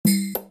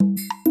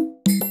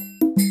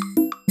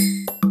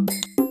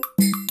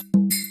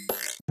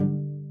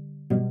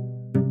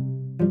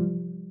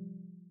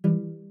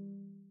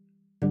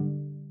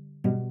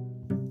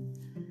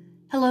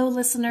Hello,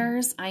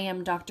 listeners. I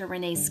am Dr.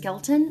 Renee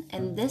Skelton,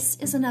 and this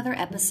is another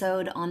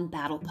episode on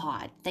Battle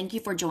Pod. Thank you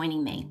for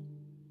joining me.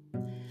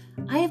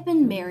 I have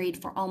been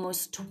married for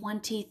almost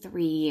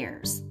 23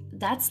 years.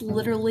 That's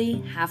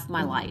literally half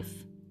my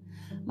life.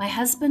 My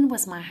husband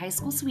was my high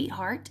school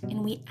sweetheart,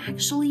 and we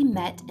actually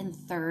met in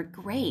third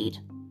grade.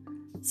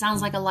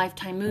 Sounds like a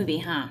Lifetime movie,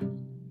 huh?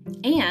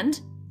 And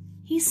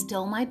he's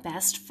still my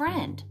best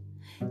friend.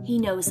 He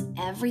knows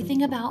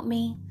everything about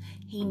me.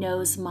 He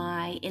knows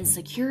my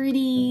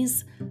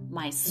insecurities,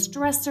 my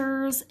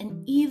stressors,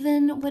 and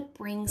even what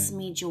brings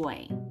me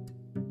joy.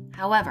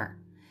 However,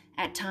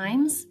 at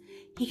times,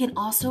 he can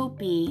also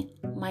be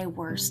my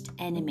worst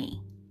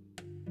enemy.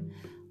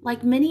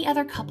 Like many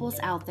other couples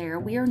out there,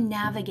 we are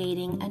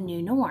navigating a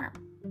new norm.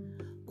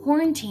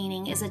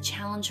 Quarantining is a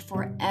challenge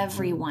for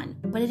everyone,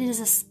 but it is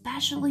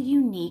especially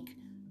unique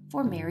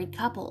for married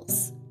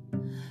couples.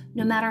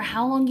 No matter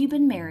how long you've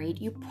been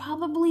married, you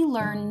probably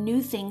learn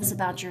new things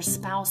about your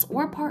spouse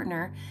or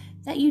partner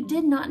that you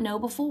did not know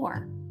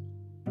before.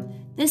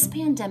 This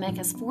pandemic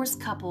has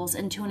forced couples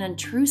into an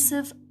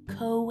intrusive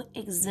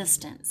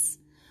coexistence.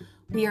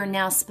 We are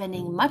now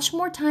spending much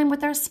more time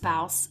with our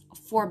spouse,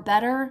 for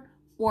better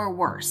or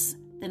worse,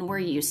 than we're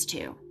used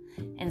to.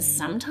 And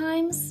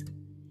sometimes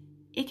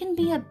it can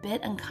be a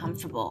bit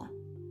uncomfortable.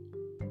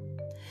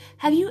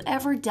 Have you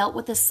ever dealt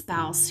with a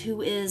spouse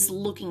who is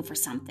looking for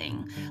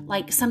something,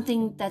 like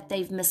something that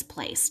they've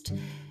misplaced?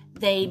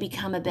 They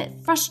become a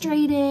bit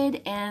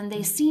frustrated and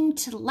they seem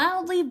to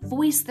loudly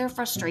voice their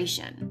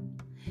frustration.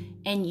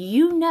 And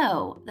you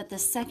know that the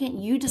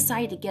second you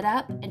decide to get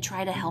up and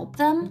try to help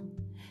them,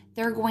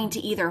 they're going to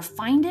either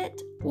find it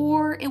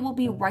or it will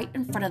be right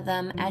in front of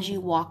them as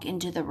you walk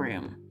into the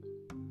room.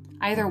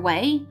 Either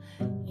way,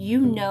 you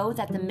know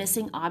that the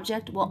missing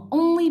object will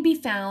only be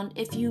found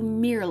if you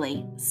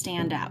merely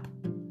stand up.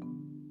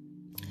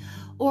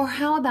 Or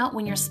how about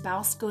when your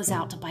spouse goes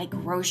out to buy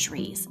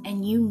groceries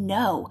and you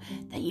know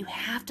that you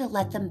have to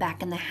let them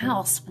back in the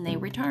house when they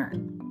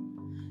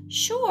return?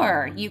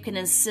 Sure, you can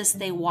insist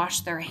they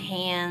wash their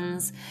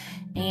hands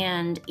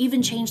and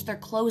even change their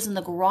clothes in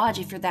the garage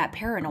if you're that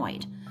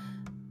paranoid.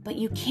 But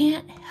you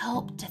can't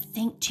help to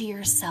think to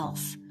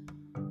yourself,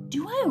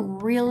 do I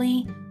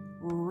really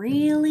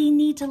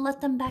need to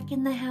let them back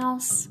in the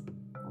house?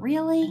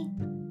 Really?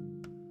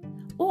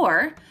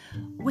 Or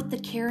with the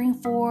caring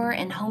for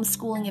and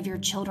homeschooling of your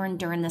children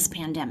during this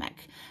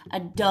pandemic, a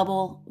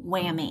double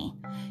whammy.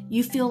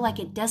 You feel like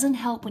it doesn't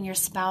help when your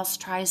spouse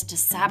tries to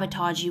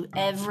sabotage you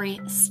every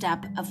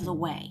step of the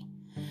way.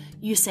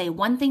 You say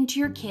one thing to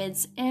your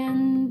kids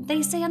and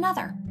they say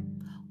another,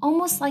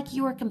 almost like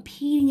you are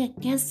competing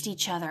against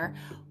each other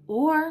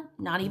or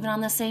not even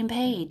on the same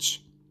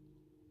page.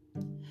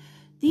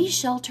 These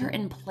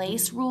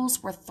shelter-in-place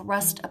rules were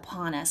thrust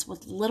upon us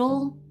with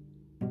little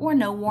or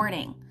no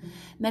warning.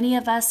 Many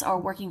of us are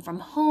working from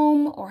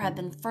home or have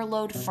been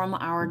furloughed from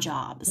our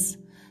jobs.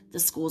 The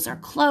schools are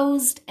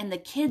closed and the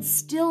kids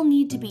still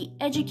need to be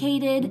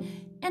educated,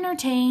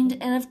 entertained,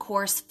 and of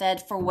course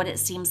fed for what it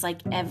seems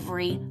like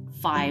every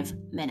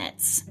 5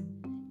 minutes.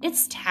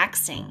 It's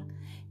taxing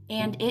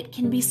and it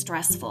can be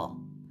stressful.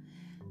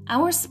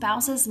 Our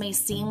spouses may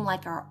seem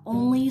like our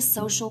only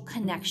social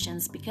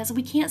connections because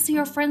we can't see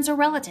our friends or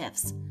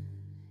relatives.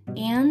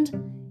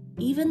 And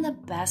even the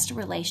best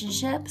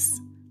relationships,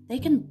 they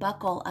can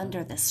buckle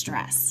under the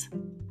stress.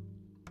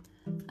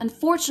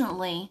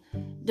 Unfortunately,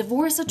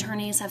 divorce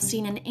attorneys have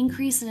seen an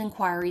increase in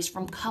inquiries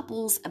from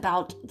couples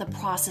about the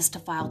process to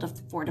file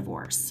for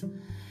divorce.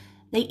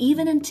 They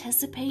even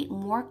anticipate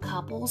more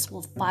couples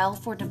will file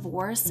for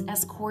divorce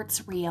as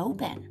courts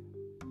reopen.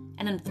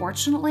 And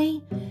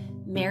unfortunately,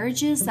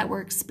 marriages that were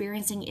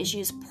experiencing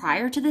issues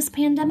prior to this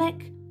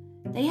pandemic,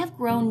 they have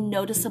grown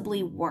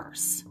noticeably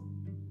worse.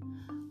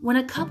 When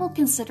a couple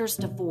considers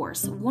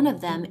divorce, one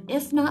of them,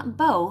 if not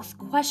both,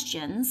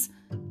 questions,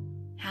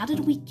 how did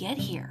we get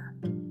here?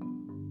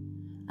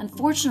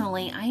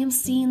 Unfortunately, I am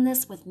seeing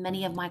this with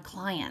many of my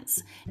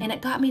clients, and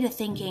it got me to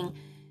thinking,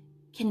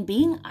 can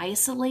being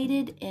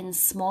isolated in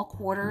small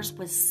quarters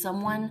with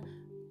someone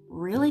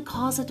really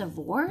cause a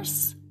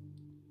divorce?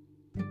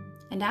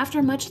 And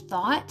after much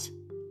thought,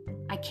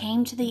 I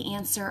came to the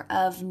answer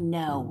of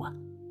no.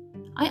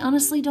 I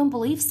honestly don't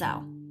believe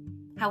so.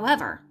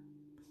 However,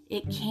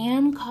 it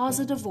can cause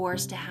a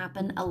divorce to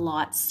happen a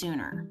lot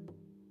sooner.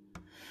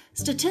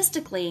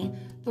 Statistically,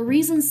 the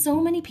reason so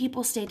many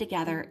people stay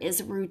together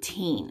is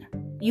routine.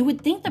 You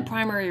would think the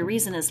primary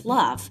reason is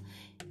love,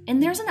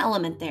 and there's an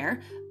element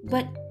there,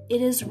 but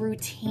it is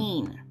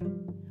routine.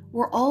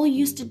 We're all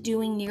used to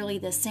doing nearly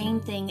the same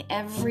thing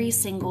every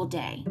single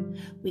day.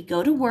 We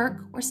go to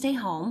work or stay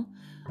home.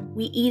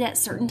 We eat at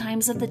certain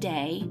times of the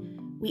day.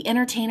 We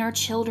entertain our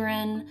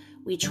children.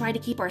 We try to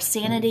keep our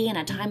sanity in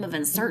a time of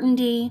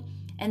uncertainty.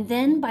 And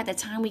then by the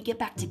time we get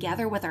back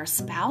together with our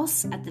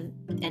spouse at the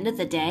end of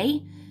the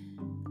day,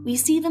 we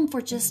see them for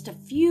just a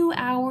few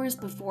hours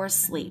before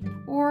sleep,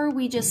 or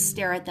we just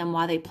stare at them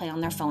while they play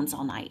on their phones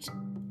all night.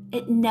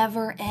 It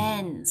never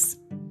ends.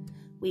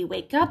 We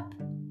wake up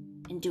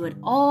and do it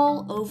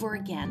all over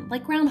again,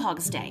 like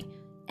Groundhog's Day,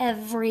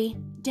 every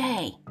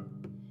day.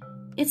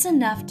 It's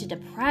enough to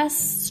depress,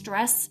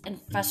 stress,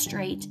 and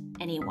frustrate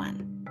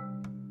anyone.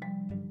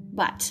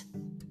 But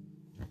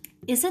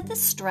is it the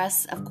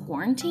stress of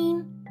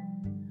quarantine?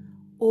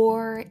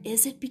 Or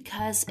is it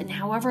because in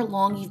however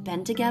long you've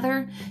been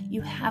together,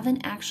 you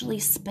haven't actually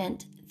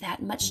spent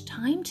that much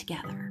time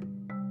together?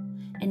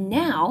 And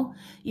now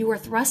you are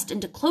thrust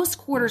into close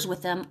quarters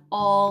with them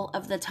all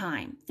of the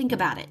time. Think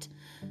about it.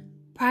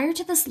 Prior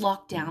to this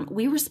lockdown,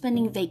 we were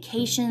spending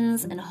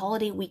vacations and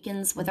holiday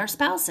weekends with our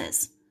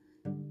spouses.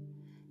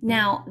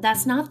 Now,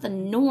 that's not the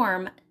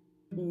norm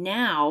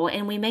now,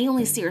 and we may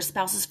only see our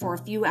spouses for a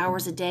few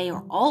hours a day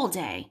or all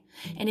day.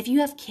 And if you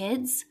have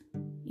kids,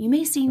 you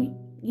may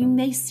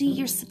see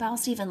your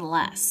spouse even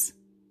less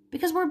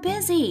because we're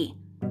busy.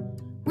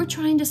 We're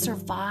trying to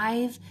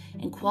survive,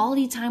 and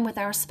quality time with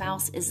our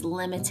spouse is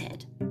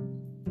limited.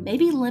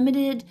 Maybe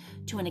limited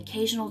to an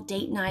occasional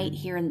date night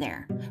here and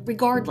there.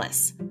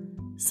 Regardless,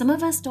 some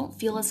of us don't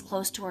feel as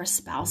close to our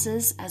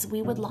spouses as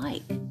we would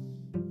like.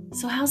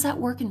 So how's that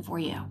working for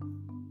you?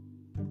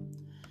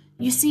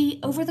 You see,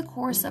 over the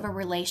course of a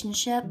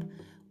relationship,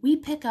 we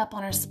pick up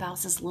on our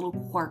spouse's little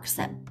quirks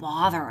that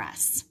bother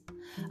us.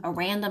 A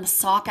random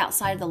sock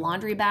outside the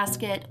laundry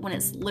basket when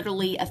it's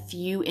literally a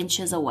few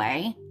inches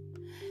away.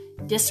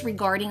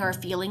 Disregarding our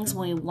feelings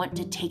when we want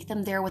to take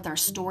them there with our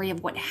story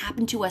of what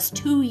happened to us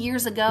 2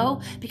 years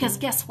ago, because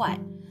guess what?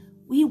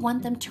 We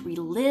want them to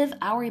relive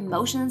our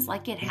emotions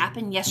like it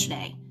happened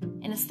yesterday,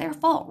 and it's their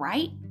fault,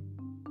 right?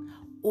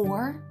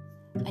 Or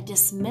a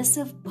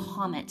dismissive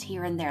comment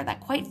here and there that,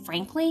 quite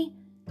frankly,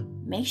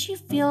 makes you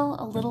feel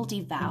a little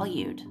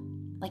devalued,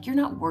 like you're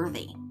not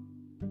worthy.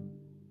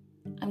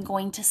 I'm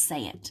going to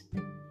say it.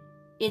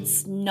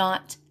 It's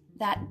not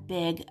that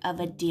big of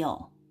a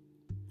deal.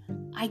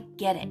 I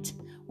get it.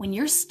 When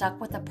you're stuck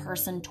with a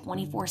person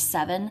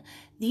 24/7,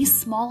 these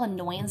small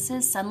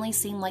annoyances suddenly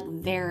seem like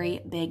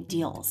very big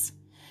deals.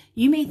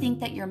 You may think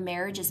that your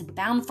marriage is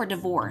bound for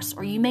divorce,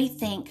 or you may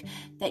think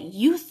that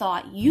you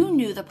thought you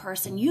knew the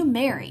person you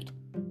married,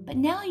 but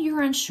now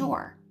you're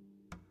unsure.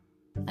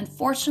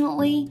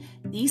 Unfortunately,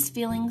 these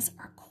feelings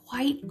are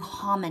quite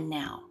common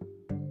now.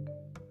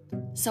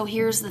 So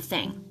here's the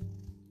thing.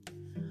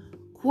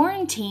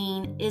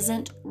 Quarantine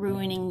isn't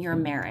ruining your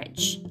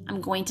marriage. I'm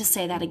going to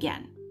say that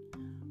again.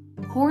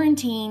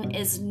 Quarantine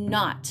is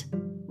not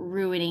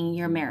ruining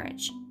your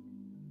marriage.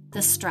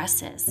 The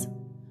stress is.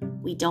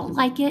 We don't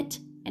like it,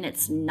 and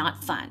it's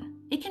not fun.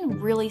 It can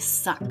really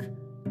suck.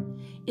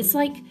 It's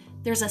like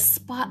there's a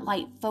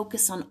spotlight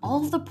focused on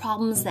all of the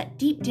problems that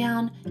deep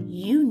down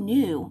you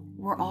knew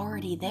were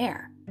already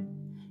there.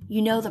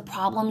 You know the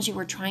problems you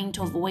were trying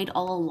to avoid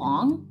all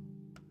along?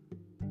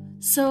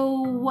 So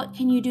what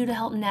can you do to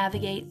help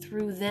navigate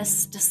through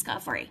this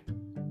discovery?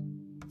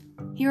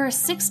 Here are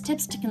 6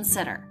 tips to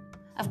consider.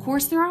 Of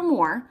course, there are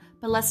more,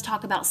 but let's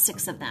talk about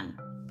 6 of them.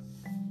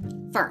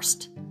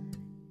 First,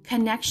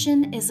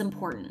 connection is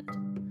important.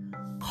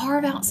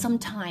 Carve out some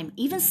time,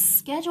 even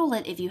schedule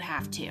it if you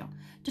have to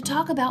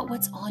talk about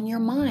what's on your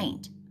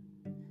mind.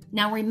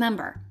 Now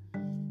remember,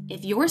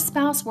 if your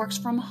spouse works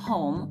from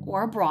home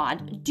or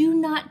abroad, do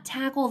not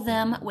tackle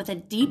them with a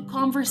deep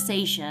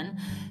conversation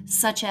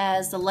such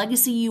as the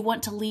legacy you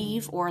want to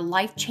leave or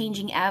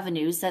life-changing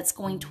avenues that's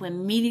going to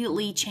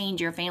immediately change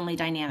your family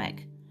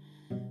dynamic.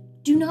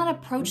 Do not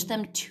approach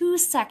them 2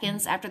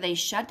 seconds after they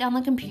shut down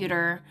the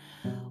computer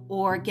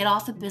or get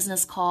off a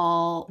business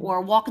call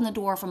or walk in the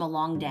door from a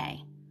long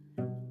day.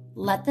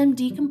 Let them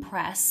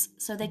decompress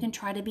so they can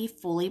try to be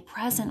fully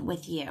present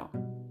with you.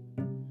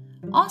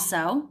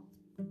 Also,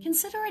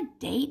 consider a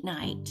date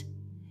night.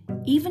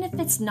 Even if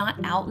it's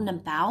not out and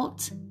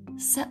about,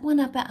 set one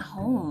up at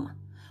home.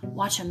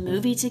 Watch a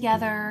movie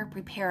together,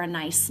 prepare a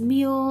nice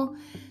meal,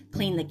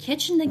 clean the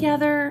kitchen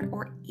together,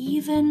 or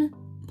even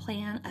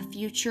plan a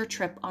future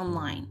trip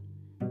online.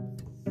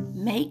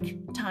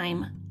 Make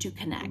time to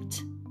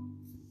connect.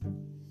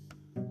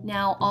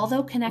 Now,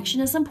 although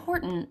connection is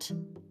important,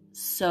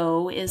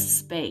 so is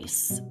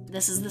space.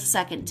 This is the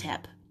second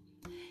tip.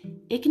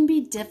 It can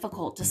be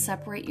difficult to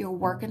separate your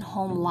work and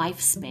home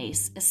life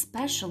space,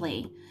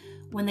 especially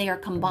when they are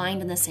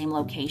combined in the same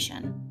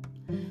location.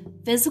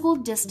 Physical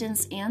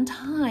distance and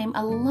time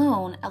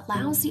alone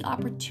allows the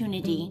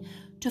opportunity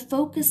to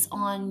focus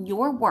on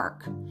your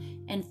work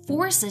and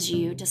forces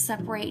you to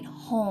separate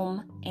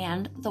home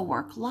and the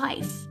work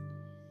life.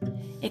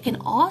 It can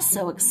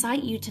also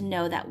excite you to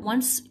know that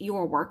once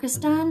your work is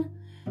done,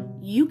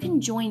 you can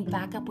join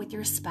back up with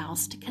your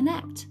spouse to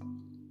connect.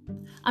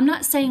 I'm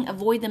not saying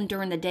avoid them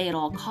during the day at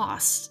all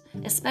costs,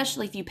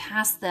 especially if you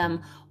pass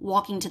them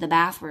walking to the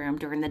bathroom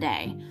during the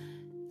day.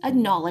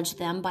 Acknowledge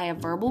them by a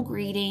verbal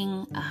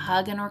greeting, a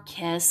hug and or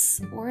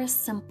kiss, or a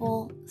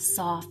simple,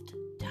 soft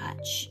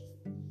touch.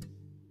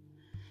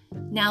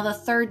 Now the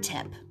third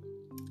tip,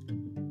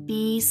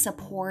 be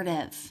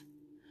supportive.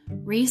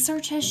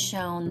 Research has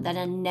shown that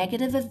a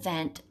negative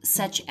event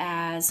such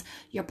as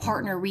your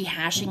partner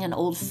rehashing an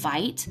old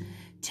fight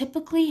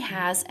typically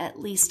has at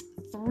least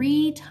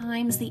 3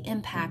 times the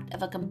impact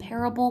of a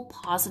comparable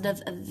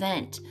positive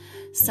event,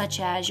 such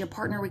as your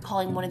partner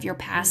recalling one of your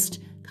past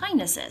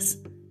kindnesses.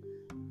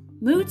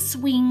 Mood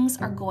swings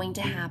are going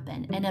to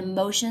happen and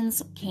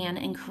emotions can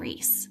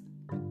increase.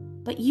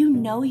 But you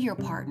know your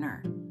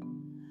partner.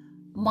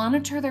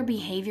 Monitor their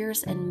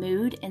behaviors and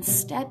mood and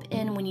step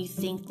in when you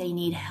think they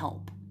need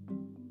help.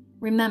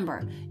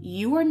 Remember,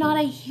 you are not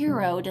a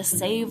hero to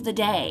save the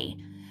day.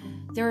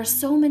 There are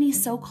so many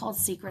so-called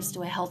secrets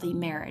to a healthy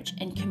marriage,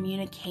 and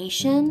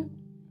communication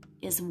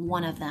is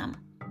one of them.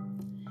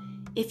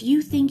 If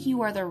you think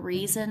you are the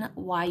reason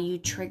why you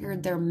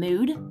triggered their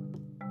mood,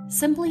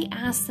 simply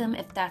ask them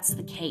if that's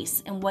the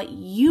case and what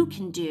you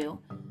can do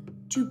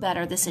to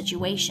better the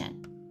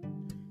situation.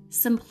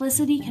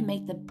 Simplicity can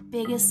make the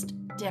biggest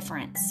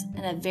difference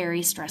in a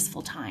very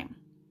stressful time.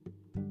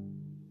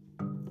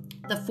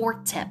 The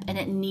fourth tip, and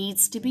it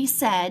needs to be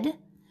said,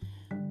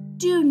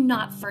 do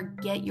not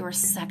forget your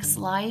sex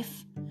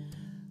life.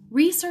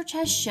 Research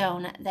has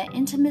shown that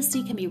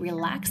intimacy can be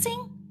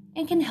relaxing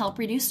and can help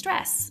reduce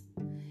stress.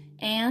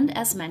 And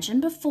as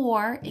mentioned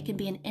before, it can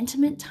be an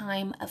intimate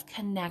time of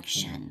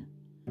connection.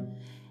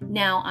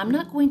 Now, I'm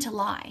not going to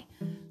lie.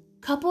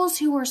 Couples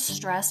who are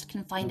stressed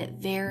can find it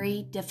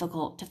very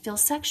difficult to feel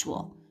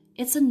sexual.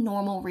 It's a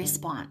normal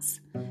response.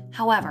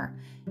 However,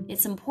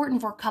 it's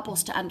important for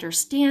couples to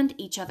understand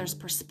each other's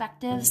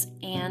perspectives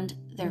and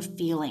their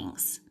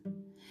feelings.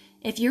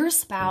 If your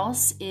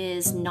spouse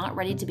is not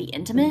ready to be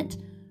intimate,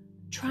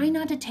 try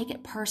not to take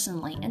it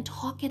personally and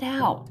talk it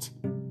out.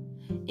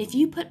 If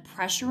you put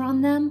pressure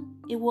on them,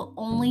 it will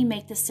only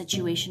make the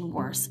situation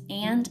worse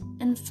and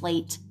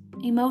inflate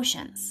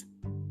emotions.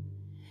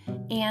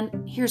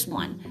 And here's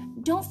one.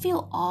 Don't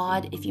feel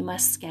odd if you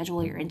must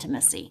schedule your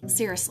intimacy.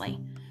 Seriously.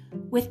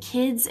 With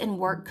kids and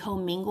work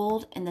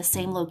commingled in the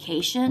same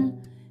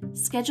location,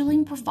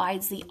 scheduling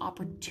provides the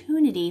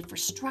opportunity for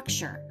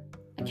structure,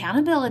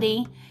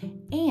 accountability,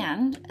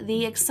 and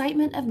the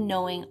excitement of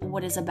knowing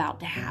what is about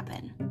to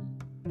happen.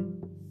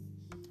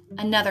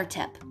 Another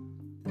tip,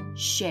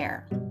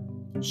 share.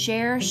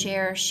 Share.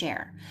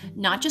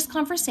 Not just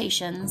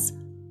conversations,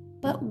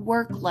 but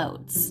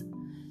workloads.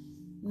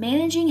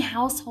 Managing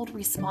household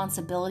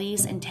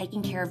responsibilities and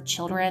taking care of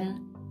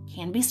children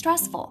can be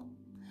stressful.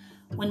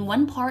 When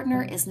one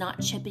partner is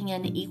not chipping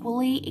in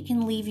equally, it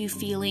can leave you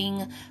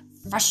feeling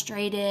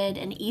frustrated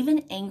and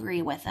even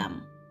angry with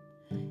them.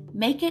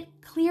 Make it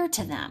clear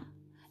to them,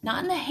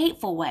 not in a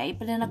hateful way,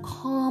 but in a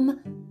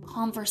calm,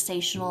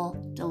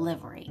 conversational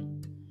delivery.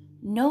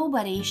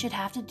 Nobody should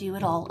have to do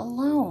it all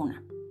alone.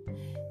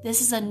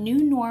 This is a new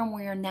norm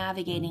we are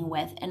navigating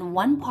with, and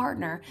one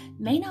partner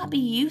may not be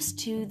used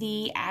to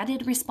the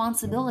added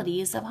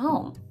responsibilities of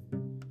home.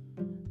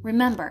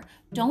 Remember,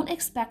 don't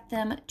expect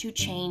them to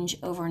change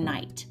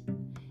overnight.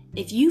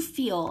 If you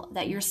feel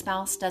that your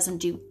spouse doesn't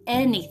do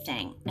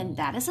anything, and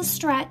that is a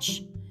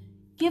stretch,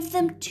 give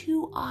them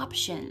two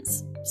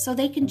options so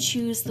they can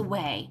choose the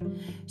way,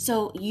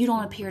 so you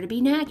don't appear to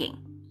be nagging.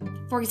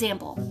 For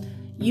example,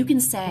 you can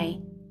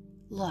say,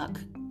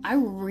 "Look, I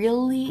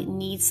really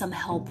need some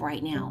help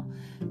right now.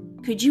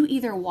 Could you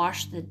either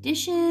wash the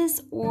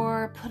dishes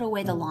or put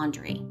away the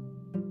laundry?"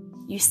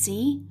 You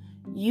see,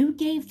 you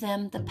gave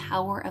them the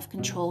power of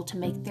control to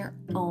make their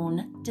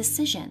own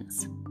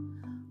decisions.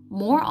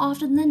 More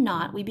often than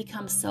not, we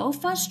become so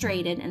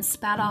frustrated and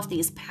spout off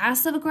these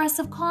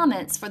passive-aggressive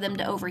comments for them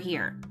to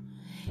overhear.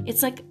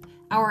 It's like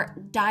our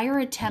dire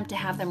attempt to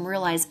have them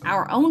realize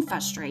our own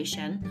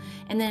frustration,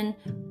 and then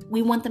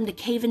we want them to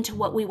cave into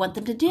what we want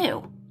them to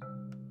do.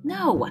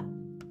 No,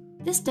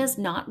 this does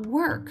not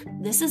work.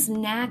 This is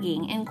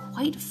nagging, and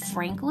quite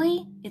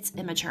frankly, it's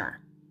immature.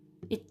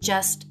 It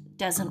just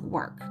doesn't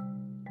work.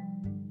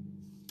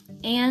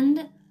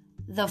 And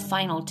the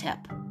final tip,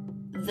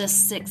 the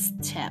sixth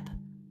tip,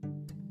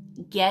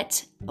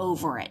 get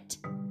over it.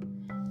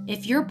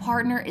 If your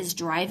partner is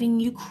driving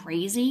you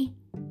crazy,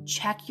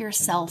 check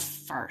yourself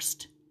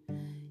first.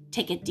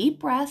 Take a deep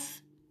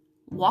breath,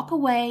 walk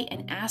away,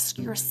 and ask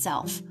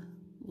yourself,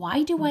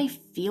 why do I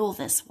feel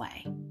this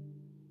way?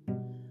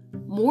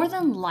 More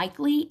than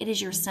likely, it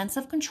is your sense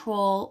of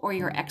control or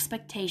your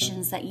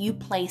expectations that you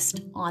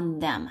placed on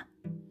them.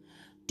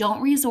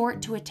 Don't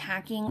resort to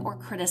attacking or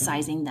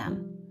criticizing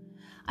them.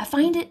 I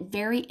find it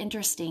very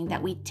interesting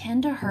that we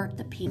tend to hurt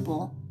the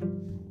people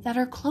that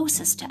are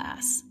closest to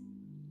us.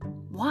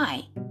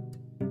 Why?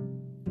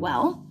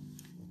 Well,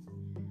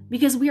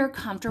 because we are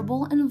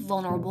comfortable and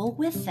vulnerable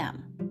with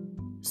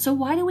them. So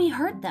why do we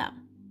hurt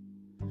them?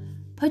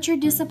 Put your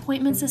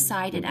disappointments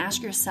aside and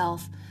ask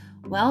yourself,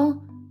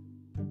 well,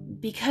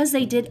 because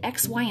they did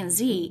X, Y, and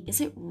Z,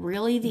 is it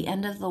really the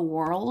end of the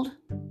world?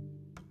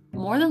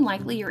 More than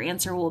likely, your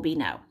answer will be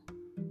no.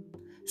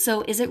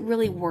 So is it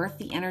really worth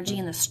the energy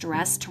and the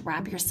stress to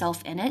wrap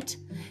yourself in it,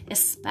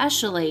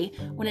 especially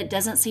when it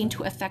doesn't seem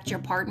to affect your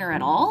partner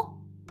at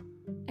all?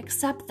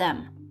 Accept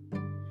them.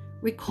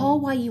 Recall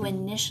why you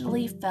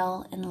initially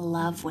fell in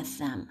love with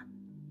them.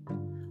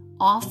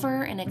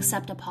 Offer and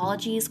accept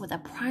apologies with a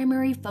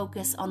primary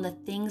focus on the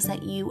things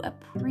that you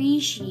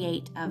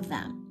appreciate of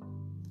them.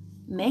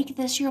 Make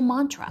this your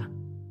mantra.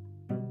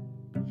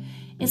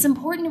 It's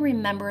important to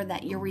remember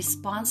that your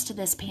response to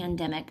this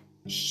pandemic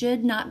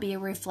should not be a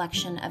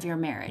reflection of your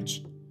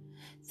marriage.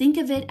 Think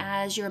of it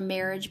as your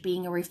marriage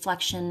being a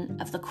reflection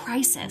of the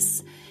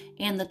crisis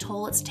and the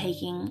toll it's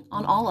taking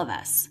on all of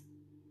us.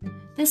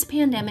 This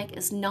pandemic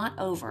is not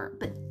over,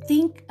 but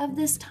think of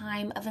this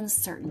time of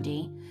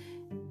uncertainty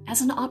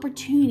as an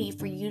opportunity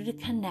for you to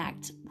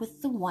connect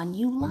with the one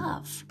you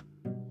love.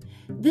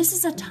 This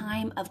is a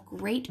time of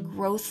great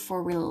growth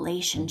for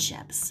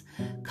relationships.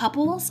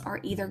 Couples are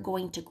either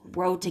going to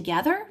grow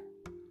together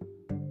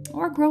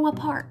or grow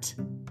apart.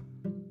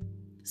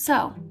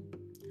 So,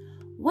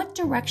 what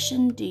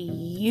direction do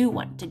you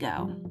want to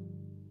go?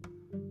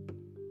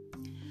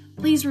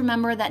 Please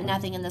remember that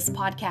nothing in this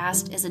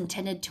podcast is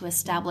intended to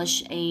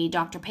establish a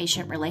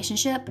doctor-patient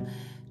relationship,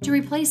 to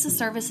replace the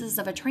services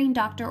of a trained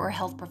doctor or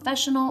health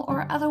professional,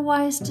 or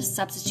otherwise to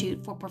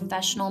substitute for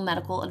professional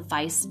medical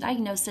advice,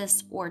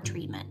 diagnosis, or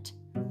treatment.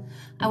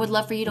 I would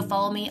love for you to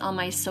follow me on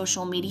my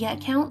social media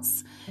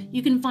accounts.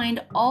 You can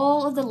find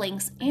all of the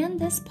links and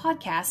this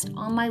podcast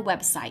on my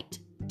website,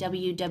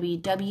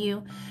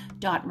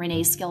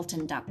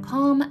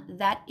 www.reneeskelton.com.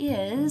 That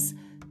is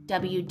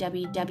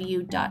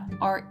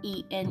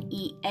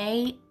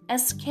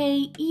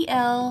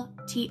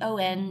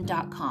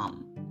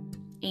www.reneeskelton.com.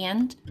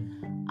 And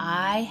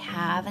I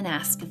have an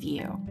ask of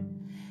you.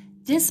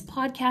 This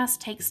podcast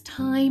takes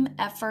time,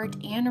 effort,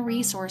 and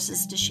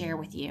resources to share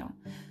with you.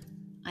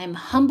 I'm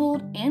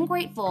humbled and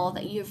grateful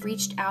that you have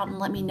reached out and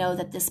let me know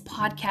that this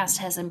podcast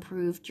has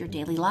improved your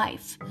daily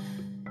life.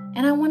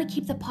 And I want to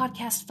keep the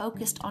podcast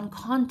focused on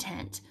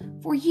content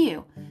for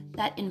you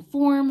that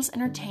informs,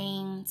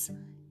 entertains,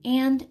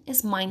 and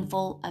is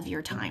mindful of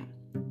your time.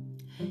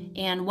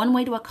 And one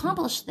way to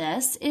accomplish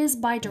this is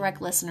by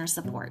direct listener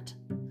support.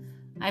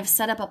 I've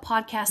set up a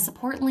podcast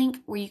support link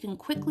where you can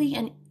quickly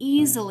and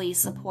easily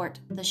support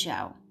the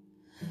show.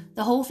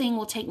 The whole thing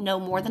will take no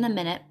more than a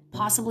minute,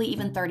 possibly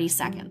even 30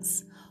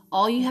 seconds.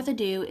 All you have to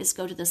do is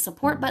go to the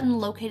support button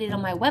located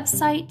on my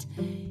website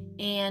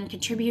and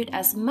contribute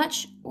as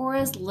much or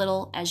as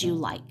little as you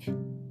like.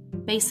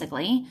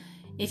 Basically,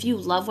 if you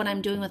love what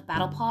I'm doing with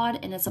BattlePod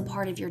and it's a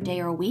part of your day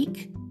or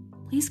week,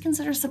 please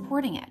consider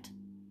supporting it.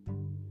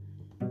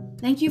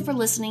 Thank you for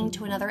listening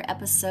to another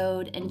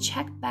episode, and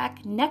check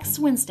back next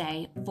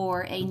Wednesday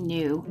for a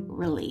new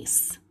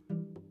release.